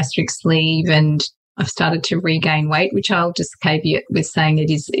had my gastric sleeve and I've started to regain weight, which I'll just caveat with saying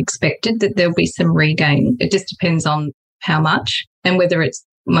it is expected that there'll be some regain. It just depends on how much and whether it's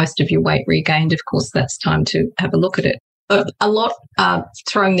most of your weight regained. Of course, that's time to have a look at it. A lot are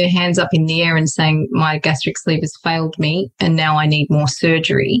throwing their hands up in the air and saying my gastric sleeve has failed me and now I need more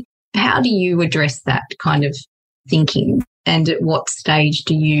surgery. How do you address that kind of thinking, and at what stage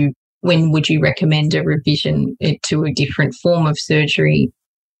when would you recommend a revision to a different form of surgery?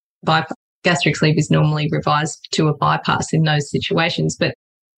 Gastric sleeve is normally revised to a bypass in those situations, but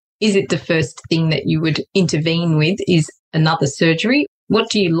is it the first thing that you would intervene with is another surgery?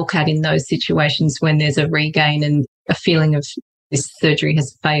 What do you look at in those situations when there's a regain and a feeling of this surgery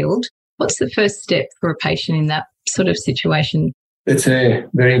has failed? What's the first step for a patient in that sort of situation? That's a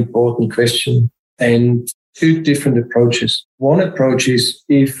very important question. And two different approaches. One approach is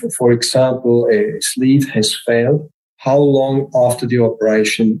if, for example, a sleeve has failed, how long after the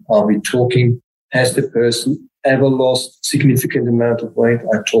operation are we talking? Has the person ever lost significant amount of weight?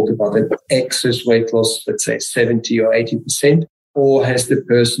 I talk about an excess weight loss, let's say 70 or 80%, or has the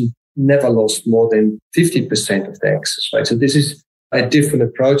person never lost more than 50% of the excess weight? So this is a different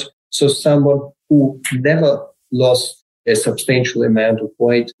approach. So someone who never lost a substantial amount of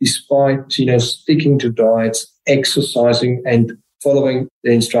weight, despite, sticking to diets, exercising and following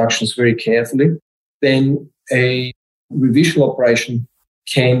the instructions very carefully, then a revisional operation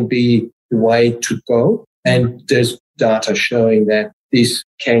can be the way to go. And there's data showing that this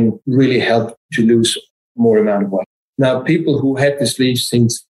can really help to lose more amount of weight. Now, people who had the sleeve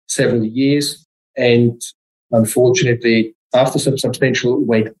since several years and unfortunately after some substantial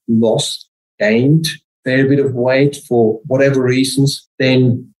weight loss, gained a bit of weight for whatever reasons,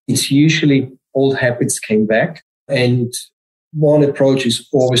 then it's usually old habits came back. And one approach is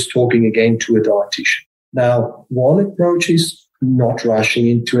always talking again to a dietitian. Now, one approach is not rushing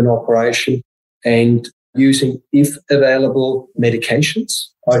into an operation and using, if available, medications.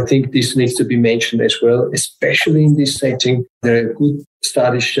 I think this needs to be mentioned as well, especially in this setting. There are good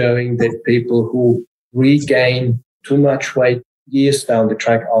studies showing that people who regain too much weight years down the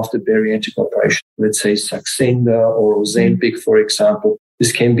track after bariatric operation, let's say Saxenda or Ozempic, for example,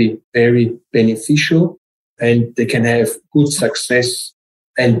 this can be very beneficial and they can have good success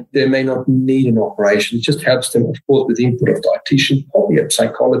and they may not need an operation. It just helps them, of course, with the input of dietitian, probably a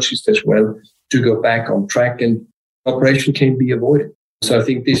psychologist as well, to go back on track, and operation can be avoided. So I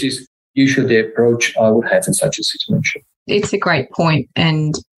think this is usually the approach I would have in such a situation. It's a great point,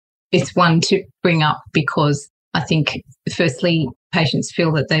 and it's one to bring up because I think, firstly, patients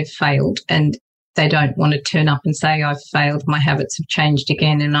feel that they've failed and they don't want to turn up and say, I've failed, my habits have changed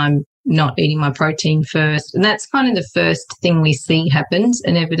again and I'm not eating my protein first. And that's kind of the first thing we see happens,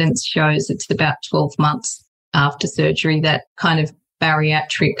 and evidence shows it's about 12 months after surgery, that kind of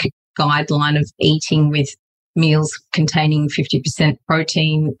bariatric guideline of eating with meals containing 50%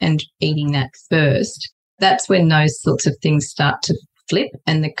 protein and eating that first. That's when those sorts of things start to flip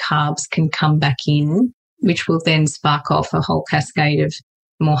and the carbs can come back in, which will then spark off a whole cascade of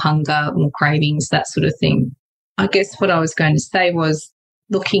more hunger, more cravings, that sort of thing. I guess what I was going to say was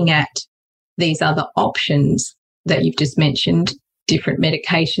looking at these other options that you've just mentioned, different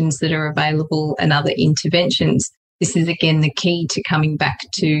medications that are available and other interventions. This is, again, the key to coming back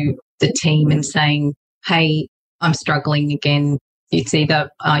to the team and saying, hey, I'm struggling again. It's either,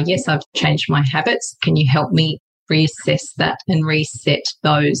 yes, I've changed my habits. Can you help me reassess that and reset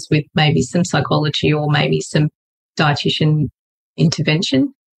those with maybe some psychology or maybe some dietitian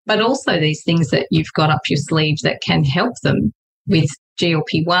intervention? But also these things that you've got up your sleeve that can help them with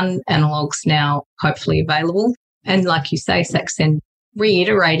GLP-1 analogues now hopefully available. And like you say, Saxen,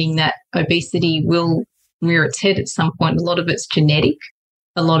 reiterating that obesity will rear its head at some point. A lot of it's genetic,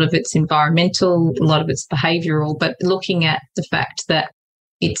 a lot of it's environmental, a lot of it's behavioural, but looking at the fact that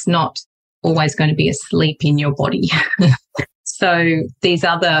it's not always going to be asleep in your body. So these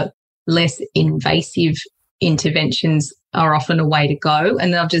other less invasive interventions are often a way to go,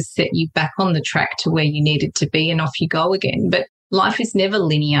 and they'll just set you back on the track to where you needed to be and off you go again. But life is never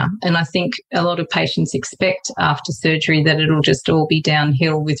linear, and I think a lot of patients expect after surgery that it'll just all be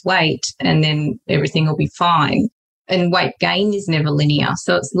downhill with weight and then everything will be fine. And weight gain is never linear.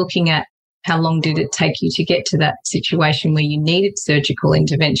 So it's looking at how long did it take you to get to that situation where you needed surgical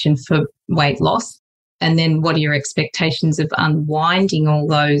intervention for weight loss? And then what are your expectations of unwinding all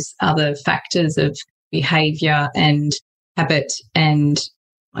those other factors of behaviour and habit and,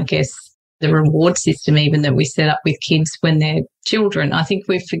 I guess, the reward system even that we set up with kids when they're children. I think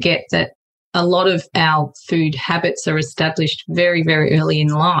we forget that a lot of our food habits are established very, very early in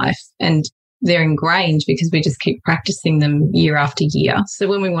life, and they're ingrained because we just keep practicing them year after year. So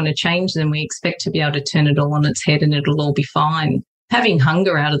when we want to change them, we expect to be able to turn it all on its head and it'll all be fine. Having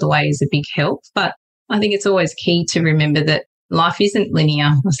hunger out of the way is a big help, but I think it's always key to remember that life isn't linear.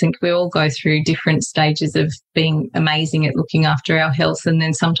 I think we all go through different stages of being amazing at looking after our health, and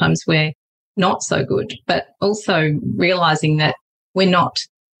then sometimes we're not so good, but also realising that we're not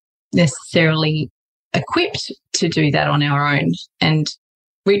necessarily equipped to do that on our own, and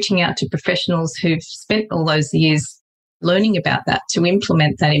reaching out to professionals who've spent all those years learning about that to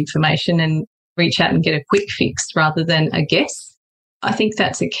implement that information and reach out and get a quick fix rather than a guess. I think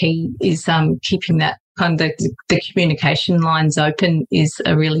that's a key, is keeping that kind of the communication lines open is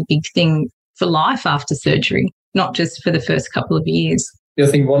a really big thing for life after surgery, not just for the first couple of years. I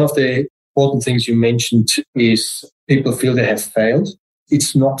think one of the important things you mentioned is people feel they have failed.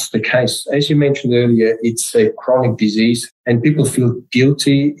 It's not the case. As you mentioned earlier, it's a chronic disease, and people feel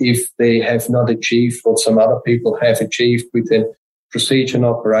guilty if they have not achieved what some other people have achieved with a procedure and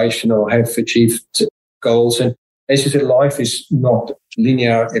operation or have achieved goals. And as you said, life is not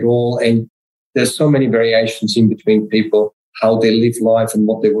linear at all, and there's so many variations in between people, how they live life and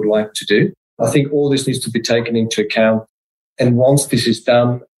what they would like to do. I think all this needs to be taken into account. And once this is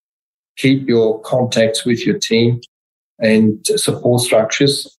done, keep your contacts with your team and support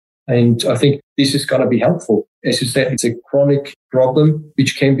structures. And I think this is going to be helpful. As you said, it's a chronic problem,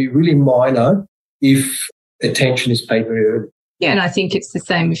 which can be really minor if attention is paid very early. Yeah, and I think it's the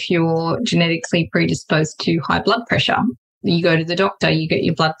same if you're genetically predisposed to high blood pressure. You go to the doctor, you get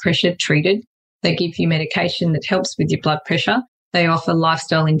your blood pressure treated. They give you medication that helps with your blood pressure. They offer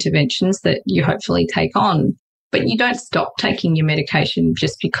lifestyle interventions that you hopefully take on. But you don't stop taking your medication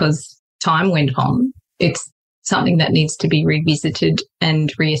just because time went on. It's something that needs to be revisited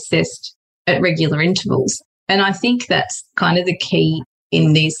and reassessed at regular intervals. And I think that's kind of the key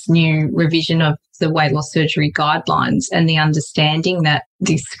in this new revision of the weight loss surgery guidelines, and the understanding that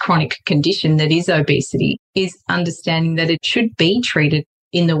this chronic condition that is obesity is understanding that it should be treated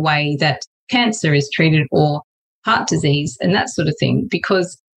in the way that cancer is treated or heart disease and that sort of thing,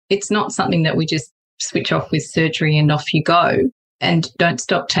 because it's not something that we just switch off with surgery and off you go. And don't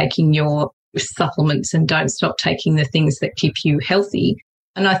stop taking your supplements and don't stop taking the things that keep you healthy.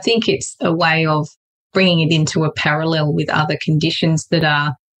 And I think it's a way of bringing it into a parallel with other conditions that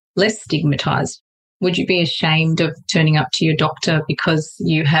are less stigmatized. Would you be ashamed of turning up to your doctor because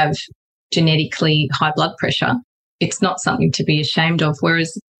you have genetically high blood pressure? It's not something to be ashamed of.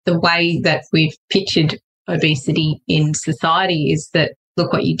 Whereas the way that we've pictured obesity in society is that,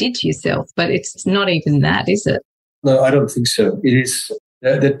 look what you did to yourself. But it's not even that, is it? No, I don't think so. It is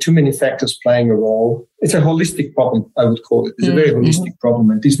There are too many factors playing a role. It's a holistic problem, I would call it. It's a very holistic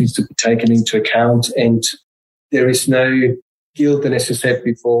problem, and this needs to be taken into account. And there is no guilt, and as I said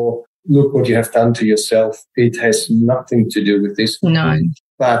before, look what you have done to yourself. It has nothing to do with this. No.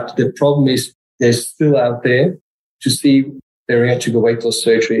 But the problem is there's still out there to see bariatric or weight loss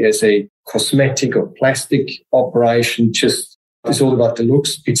surgery as a cosmetic or plastic operation. Just it's all about the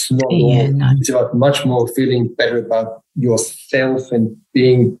looks. It's not all. No. It's about much more feeling better about yourself and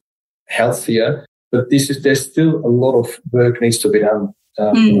being healthier. But there's still a lot of work needs to be done,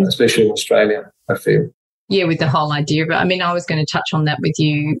 especially in Australia, I feel. Yeah, with the whole idea of it. I mean, I was going to touch on that with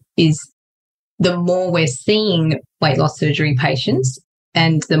you, is the more we're seeing weight loss surgery patients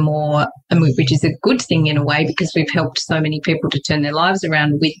and the more, which is a good thing in a way because we've helped so many people to turn their lives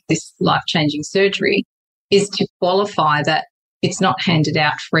around with this life-changing surgery, is to qualify that it's not handed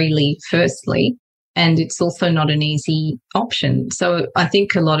out freely, firstly, and it's also not an easy option. So I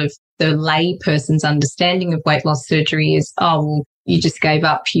think a lot of the lay person's understanding of weight loss surgery is, oh, well, you just gave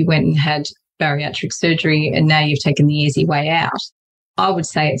up, you went and had bariatric surgery and now you've taken the easy way out. I would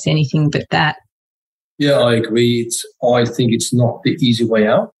say it's anything but that. Yeah, I agree. I think it's not the easy way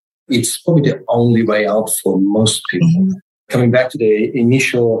out. It's probably the only way out for most people. Coming back to the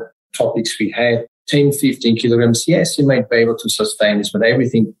initial topics we had, 10, 15 kilograms, yes, you might be able to sustain this, but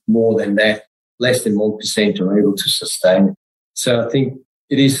everything more than that, less than 1% are able to sustain it. So I think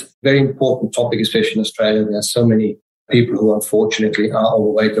it is a very important topic, especially in Australia. There are so many people who unfortunately are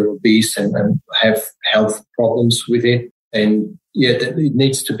overweight or obese and have health problems with it. And yeah, it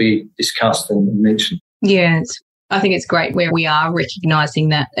needs to be discussed and mentioned. Yeah, I think it's great where we are recognising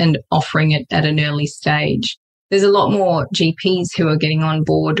that and offering it at an early stage. There's a lot more GPs who are getting on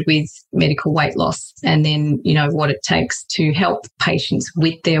board with medical weight loss and then, you know, what it takes to help patients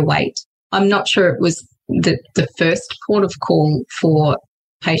with their weight. I'm not sure it was the first port of call for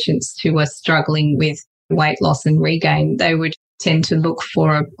patients who are struggling with weight loss and regain. They would tend to look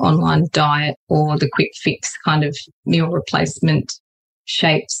for an online diet or the quick fix kind of meal replacement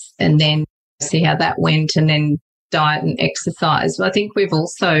shapes and then see how that went, and then diet and exercise. I think we've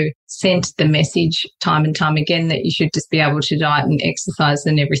also sent the message time and time again that you should just be able to diet and exercise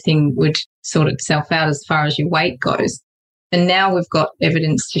and everything would sort itself out as far as your weight goes. And now we've got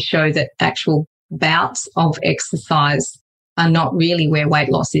evidence to show that actual bouts of exercise are not really where weight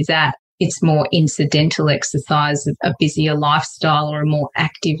loss is at. It's more incidental exercise, a busier lifestyle or a more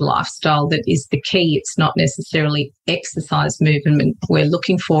active lifestyle that is the key. It's not necessarily exercise movement we're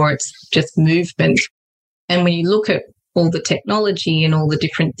looking for. It's just movement. And when you look at all the technology and all the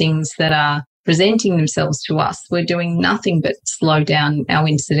different things that are presenting themselves to us, we're doing nothing but slow down our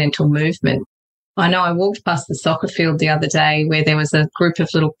incidental movement. I know I walked past the soccer field the other day where there was a group of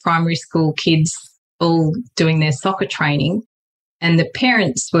little primary school kids all doing their soccer training, and the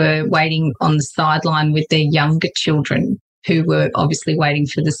parents were waiting on the sideline with their younger children who were obviously waiting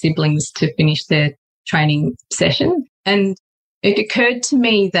for the siblings to finish their training session. And it occurred to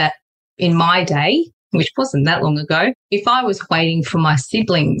me that in my day, which wasn't that long ago, if I was waiting for my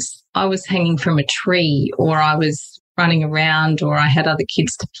siblings, I was hanging from a tree or I was running around or I had other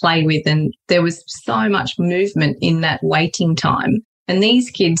kids to play with, and there was so much movement in that waiting time. And these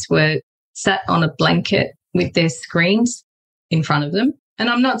kids were sat on a blanket with their screens in front of them. And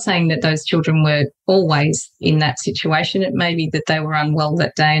I'm not saying that those children were always in that situation. It may be that they were unwell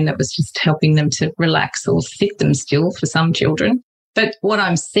that day and that was just helping them to relax or sit them still for some children. But what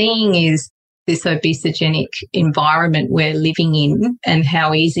I'm seeing is this obesogenic environment we're living in and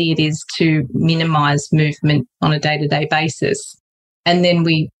how easy it is to minimize movement on a day-to-day basis. And then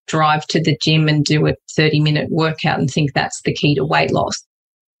we drive to the gym and do a 30-minute workout and think that's the key to weight loss.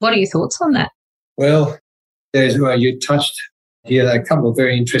 What are your thoughts on that? Well, you touched here a couple of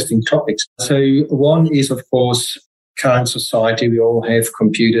very interesting topics. So one is, of course, current society. We all have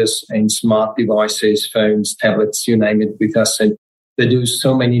computers and smart devices, phones, tablets, you name it, with us. And they do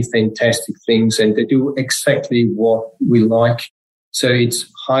so many fantastic things and they do exactly what we like. So it's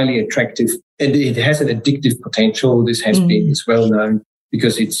highly attractive and it has an addictive potential. This has been, it's well known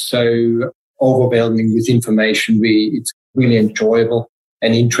because it's so overwhelming with information. It's really enjoyable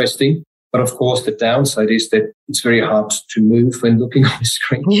and interesting. But of course, the downside is that it's very hard to move when looking on the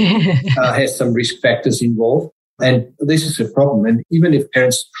screen. Has some risk factors involved. And this is a problem. And even if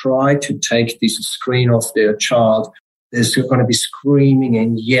parents try to take this screen off their child, there's going to be screaming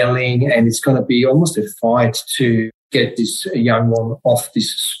and yelling, and it's going to be almost a fight to get this young one off this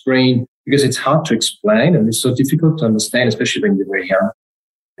screen because it's hard to explain and it's so difficult to understand, especially when you're very young.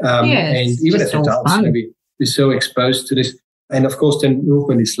 And even as adults, maybe we're so exposed to this. And of course, then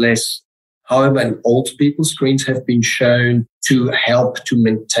movement is less However, in old people, screens have been shown to help to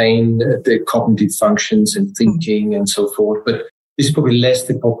maintain the cognitive functions and thinking and so forth. But this is probably less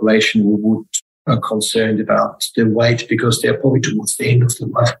the population who would are concerned about the weight because they're probably towards the end of the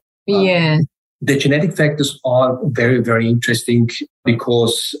life. Yeah. The genetic factors are very, very interesting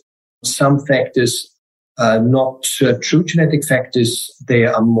because some factors are not true genetic factors. They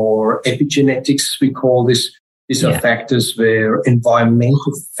are more epigenetics, we call this. These are factors where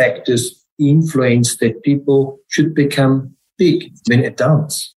environmental factors influence that people should become big when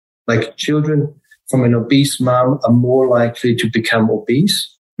adults. Like children from an obese mom are more likely to become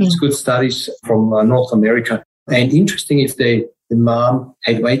obese. It's good studies from North America. And interesting, if the mom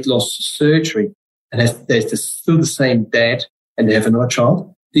had weight loss surgery and there's still the same dad and they have another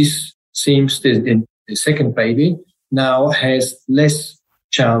child, this seems the second baby now has less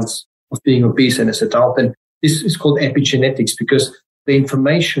chance of being obese than as an adult. And this is called epigenetics because the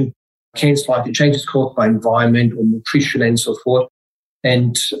information can slightly change. It's caused by environment or nutrition and so forth.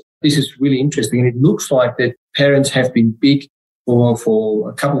 And this is really interesting. And it looks like that parents have been big for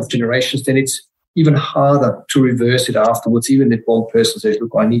a couple of generations, then it's even harder to reverse it afterwards. Even if one person says,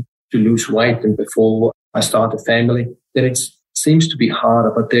 look, I need to lose weight and before I start a family, then it seems to be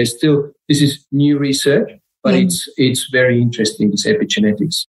harder. But there's still, this is new research, but it's very interesting, this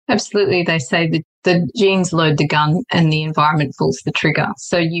epigenetics. Absolutely. They say that the genes load the gun and the environment pulls the trigger.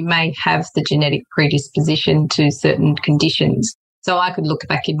 So you may have the genetic predisposition to certain conditions. So I could look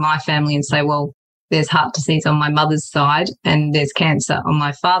back in my family and say, well, there's heart disease on my mother's side and there's cancer on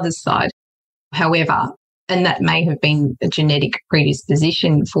my father's side. However, and that may have been a genetic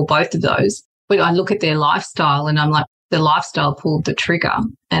predisposition for both of those, but I look at their lifestyle and I'm like, the lifestyle pulled the trigger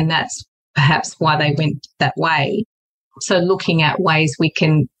and that's perhaps why they went that way. So looking at ways we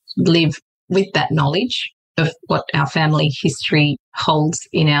can live with that knowledge of what our family history holds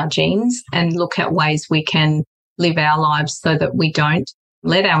in our genes and look at ways we can live our lives so that we don't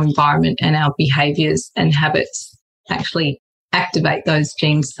let our environment and our behaviours and habits actually activate those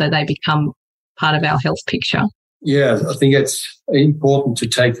genes so they become part of our health picture. Yeah, I think it's important to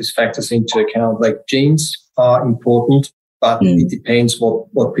take these factors into account. Like genes are important, but it depends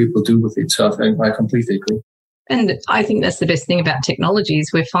what people do with it. So I think I completely agree. And I think that's the best thing about technology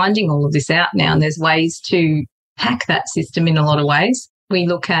is we're finding all of this out now and there's ways to hack that system in a lot of ways. We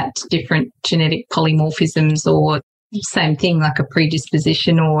look at different genetic polymorphisms or same thing like a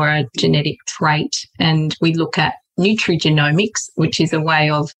predisposition or a genetic trait. And we look at nutrigenomics, which is a way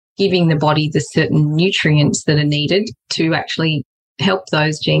of giving the body the certain nutrients that are needed to actually help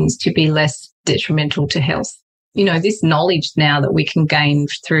those genes to be less detrimental to health. You know, this knowledge now that we can gain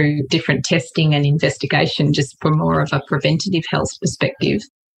through different testing and investigation just from more of a preventative health perspective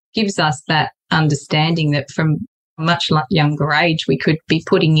gives us that understanding that from a much younger age we could be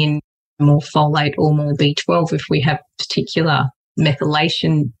putting in more folate or more B12 if we have particular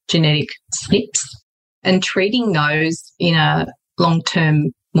methylation genetic SNPs and treating those in a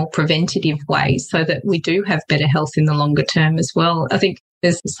long-term, more preventative way so that we do have better health in the longer term as well. I think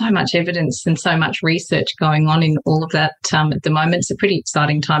there's so much evidence and so much research going on in all of that at the moment. It's a pretty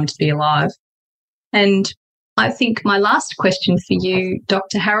exciting time to be alive. And I think my last question for you,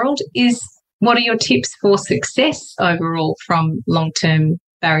 Dr. Harald, is what are your tips for success overall from long-term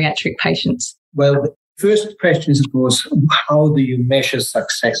bariatric patients? Well, the first question is, of course, how do you measure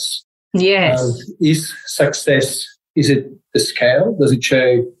success? Yes. Is success, is it the scale? Does it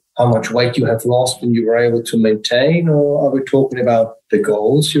show how much weight you have lost and you were able to maintain? Or are we talking about the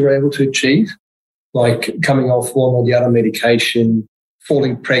goals you were able to achieve? Like coming off one or the other medication,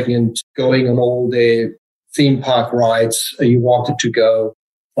 falling pregnant, going on all the theme park rides you wanted to go.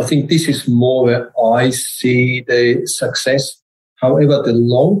 I think this is more where I see the success. However, the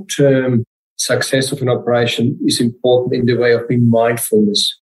long-term success of an operation is important in the way of being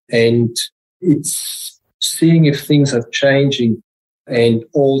mindfulness. And it's seeing if things are changing and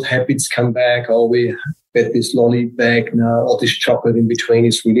old habits come back. Oh, we get this lolly bag now, or this chocolate in between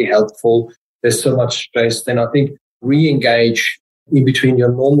is really helpful. There's so much stress. Then I think re-engage in between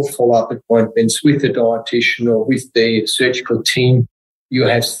your normal follow-up appointments with the dietitian or with the surgical team. You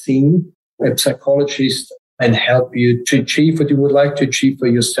have seen a psychologist and help you to achieve what you would like to achieve for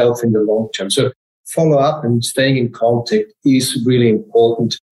yourself in the long term. So follow up and staying in contact is really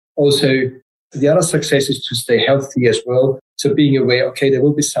important. Also, the other success is to stay healthy as well. So being aware, okay, there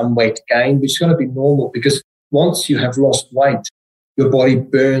will be some weight gain, which is going to be normal because once you have lost weight, your body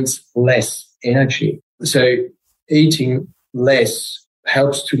burns less energy. So eating less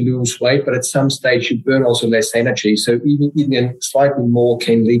helps to lose weight, but at some stage you burn also less energy. So even eating slightly more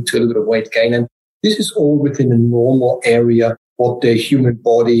can lead to a little bit of weight gain. And this is all within a normal area what the human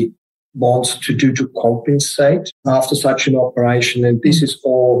body wants to do to compensate after such an operation. And this is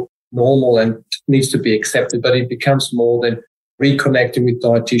all normal and needs to be accepted, but it becomes more than reconnecting with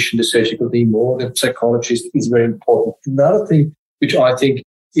dietitian, the surgical team, or the psychologist is very important. Another thing which I think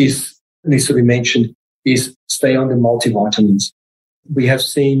needs to be mentioned is stay on the multivitamins. We have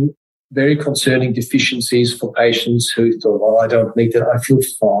seen very concerning deficiencies for patients who thought, well, I don't need that, I feel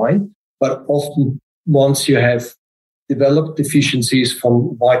fine. But often once you have developed deficiencies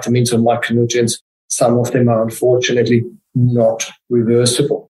from vitamins or micronutrients, some of them are unfortunately not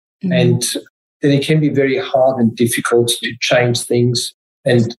reversible. Mm-hmm. And then it can be very hard and difficult to change things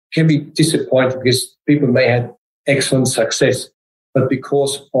and can be disappointing because people may have excellent success, but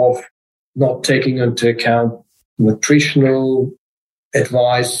because of not taking into account nutritional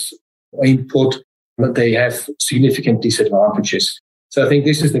advice or input, they have significant disadvantages. So I think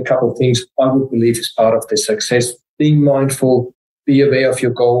this is the couple of things I would believe is part of the success. Being mindful, be aware of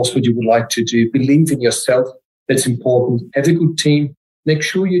your goals, what you would like to do, believe in yourself. That's important. Have a good team. Make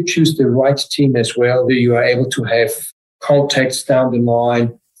sure you choose the right team as well, that you are able to have contacts down the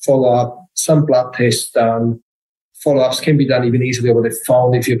line, follow up, some blood tests done. Follow-ups can be done even easily over the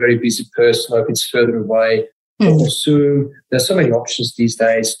phone if you're a very busy person or if it's further away. Or Zoom. There's so many options these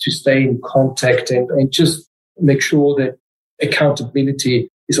days to stay in contact and just make sure that accountability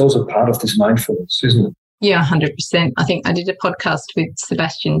is also part of this mindfulness, isn't it? Yeah, 100%. I think I did a podcast with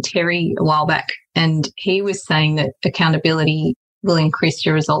Sebastian Terry a while back, and he was saying that accountability will increase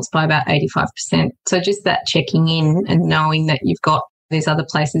your results by about 85%. So just that checking in and knowing that you've got these other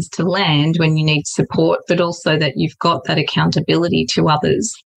places to land when you need support, but also that you've got that accountability to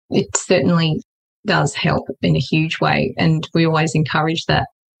others, it certainly does help in a huge way. And we always encourage that.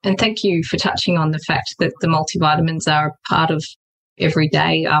 And thank you for touching on the fact that the multivitamins are a part of every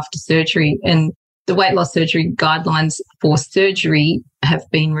day after surgery. And the weight loss surgery guidelines for surgery have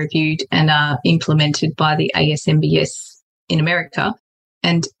been reviewed and are implemented by the ASMBS in America.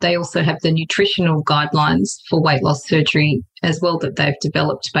 And they also have the nutritional guidelines for weight loss surgery as well that they've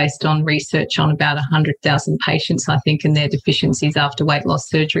developed based on research on about 100,000 patients, I think, and their deficiencies after weight loss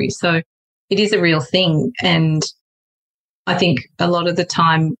surgery. So it is a real thing. And I think a lot of the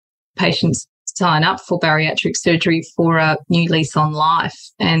time patients sign up for bariatric surgery for a new lease on life.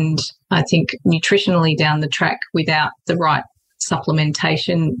 And I think nutritionally down the track, without the right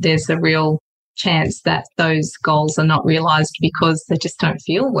supplementation, there's a real chance that those goals are not realised because they just don't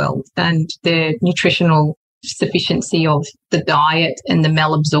feel well, and their nutritional sufficiency of the diet and the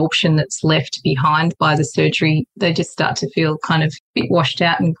malabsorption that's left behind by the surgery, they just start to feel kind of a bit washed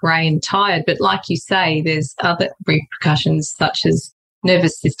out and grey and tired. But like you say, there's other repercussions such as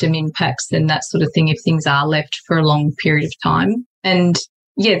nervous system impacts and that sort of thing if things are left for a long period of time. And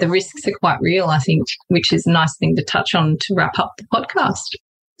yeah, the risks are quite real, I think, which is a nice thing to touch on to wrap up the podcast.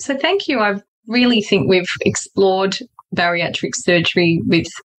 So thank you. I really think we've explored bariatric surgery with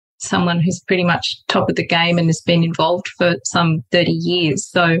someone who's pretty much top of the game and has been involved for some 30 years.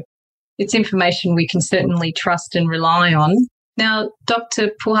 So it's information we can certainly trust and rely on. Now,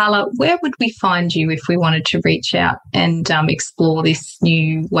 Dr. Puhalla, where would we find you if we wanted to reach out and explore this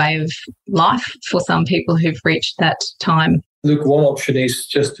new way of life for some people who've reached that time? Look, one option is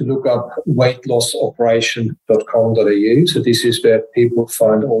just to look up weightlossoperation.com.au. So this is where people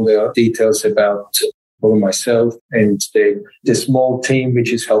find all their details about myself and the small team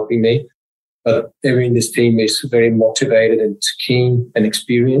which is helping me. But everyone in this team is very motivated and keen and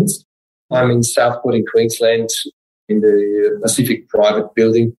experienced. I'm in Southport in Queensland in the Pacific Private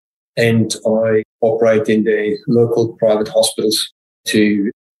Building, and I operate in the local private hospitals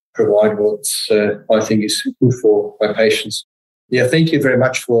to provide what I think is good for my patients. Yeah, thank you very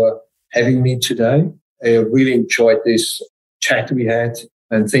much for having me today. I really enjoyed this chat we had,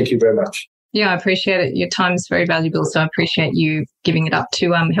 and thank you very much. Yeah, I appreciate it. Your time is very valuable, so I appreciate you giving it up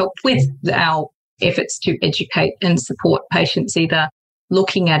to help with our efforts to educate and support patients either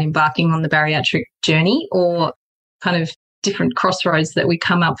looking at embarking on the bariatric journey or kind of different crossroads that we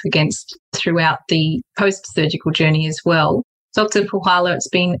come up against throughout the post-surgical journey as well. Dr. Puhalla, it's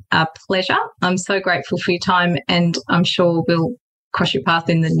been a pleasure. I'm so grateful for your time, and I'm sure we'll cross your path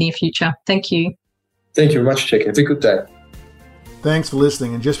in the near future. Thank you. Thank you very much, Jackie. Have a good day. Thanks for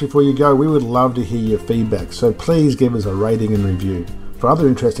listening, and just before you go, we would love to hear your feedback, so please give us a rating and review. For other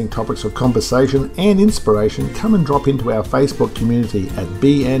interesting topics of conversation and inspiration, come and drop into our Facebook community at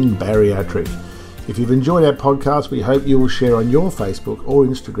BN Bariatric. If you've enjoyed our podcast, we hope you will share on your Facebook or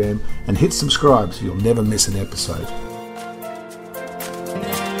Instagram and hit subscribe so you'll never miss an episode.